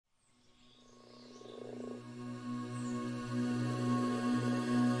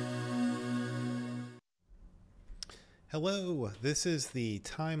Hello, this is the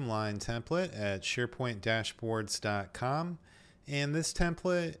timeline template at SharePoint-dashboards.com, and this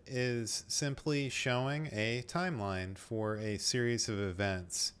template is simply showing a timeline for a series of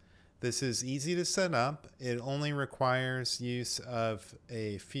events. This is easy to set up. It only requires use of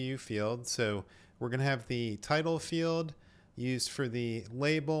a few fields. So we're going to have the title field used for the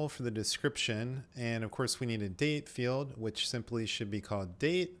label for the description, and of course we need a date field, which simply should be called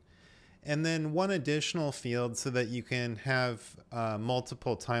date. And then one additional field so that you can have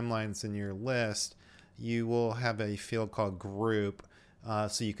multiple timelines in your list. You will have a field called group,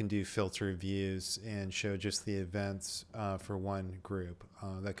 so you can do filter views and show just the events for one group.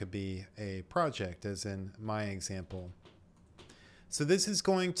 That could be a project, as in my example. So this is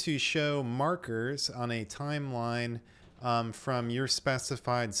going to show markers on a timeline from your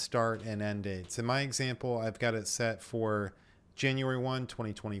specified start and end dates. In my example, I've got it set for January 1,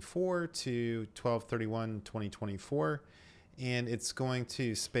 2024 to 12/31/2024, and it's going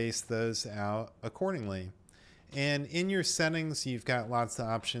to space those out accordingly. And in your settings, you've got lots of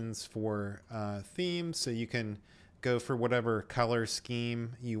options for themes, so you can go for whatever color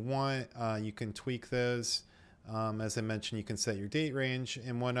scheme you want. You can tweak those. As I mentioned, you can set your date range,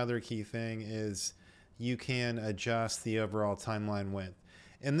 and one other key thing is you can adjust the overall timeline width.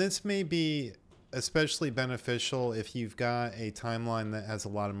 And this may be especially beneficial if you've got a timeline that has a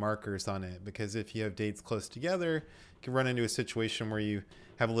lot of markers on it, because if you have dates close together, you can run into a situation where you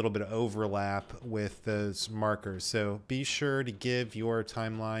have a little bit of overlap with those markers. So be sure to give your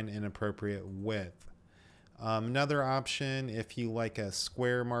timeline an appropriate width. Another option, if you like a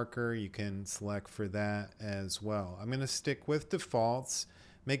square marker, you can select for that as well. I'm going to stick with defaults.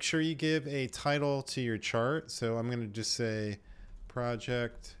 Make sure you give a title to your chart. So I'm going to just say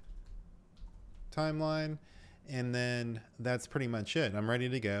project timeline, and then that's pretty much it. I'm ready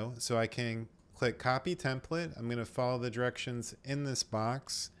to go. So I can click copy template. I'm going to follow the directions in this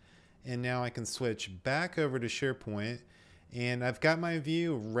box, and now I can switch back over to SharePoint, and I've got my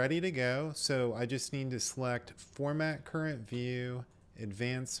view ready to go. So I just need to select format current view,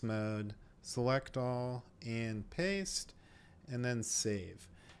 advanced mode, select all, and paste, and then save.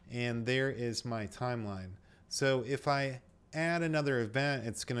 And there is my timeline. So if I add another event,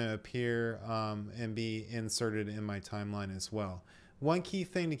 it's going to appear and be inserted in my timeline as well. One key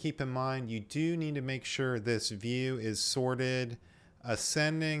thing to keep in mind, you do need to make sure this view is sorted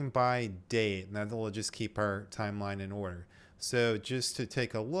ascending by date, and that will just keep our timeline in order. So just to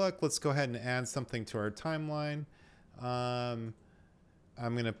take a look, let's go ahead and add something to our timeline. I'm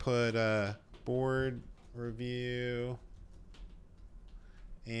going to put a board review,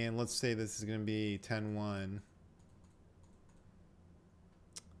 and let's say this is going to be 10/1.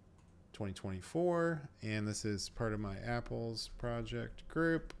 2024, and this is part of my Apples project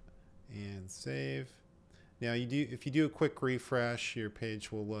group, and save. Now if you do a quick refresh, your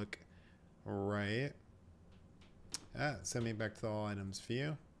page will look right. Send me back to the all items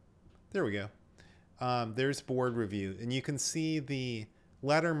view. There we go. There's board review, and you can see the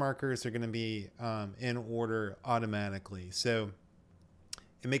letter markers are going to be in order automatically. So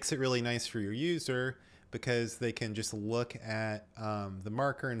it makes it really nice for your user, because they can just look at the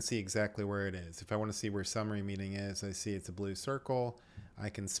marker and see exactly where it is. If I want to see where summary meeting is, I see it's a blue circle. I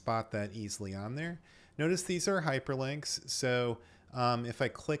can spot that easily on there. Notice these are hyperlinks. So if I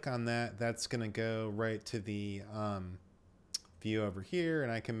click on that, that's going to go right to the view over here, and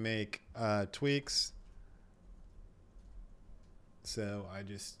I can make tweaks. So I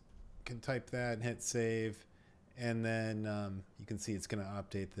just can type that and hit save. And then you can see it's going to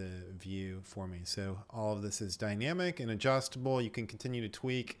update the view for me. So all of this is dynamic and adjustable. You can continue to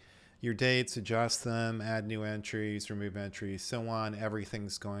tweak your dates, adjust them, add new entries, remove entries, so on.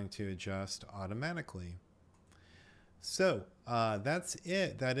 Everything's going to adjust automatically. So that's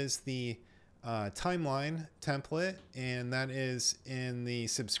it. That is the timeline template, and that is in the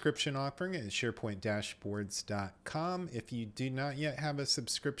subscription offering at SharePoint-dashboards.com. If you do not yet have a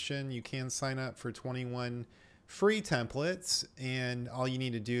subscription, you can sign up for 21 free templates, and all you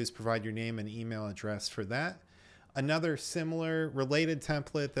need to do is provide your name and email address for that. Another similar related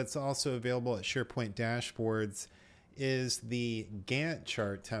template that's also available at SharePoint Dashboards is the Gantt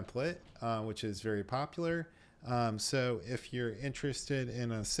chart template, which is very popular. So if you're interested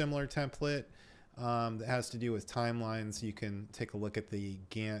in a similar template that has to do with timelines, you can take a look at the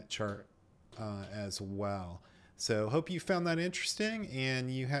Gantt chart as well. So hope you found that interesting,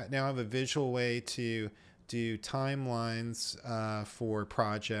 and you now have a visual way to do timelines for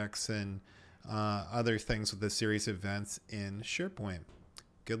projects and other things with a series of events in SharePoint.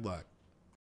 Good luck.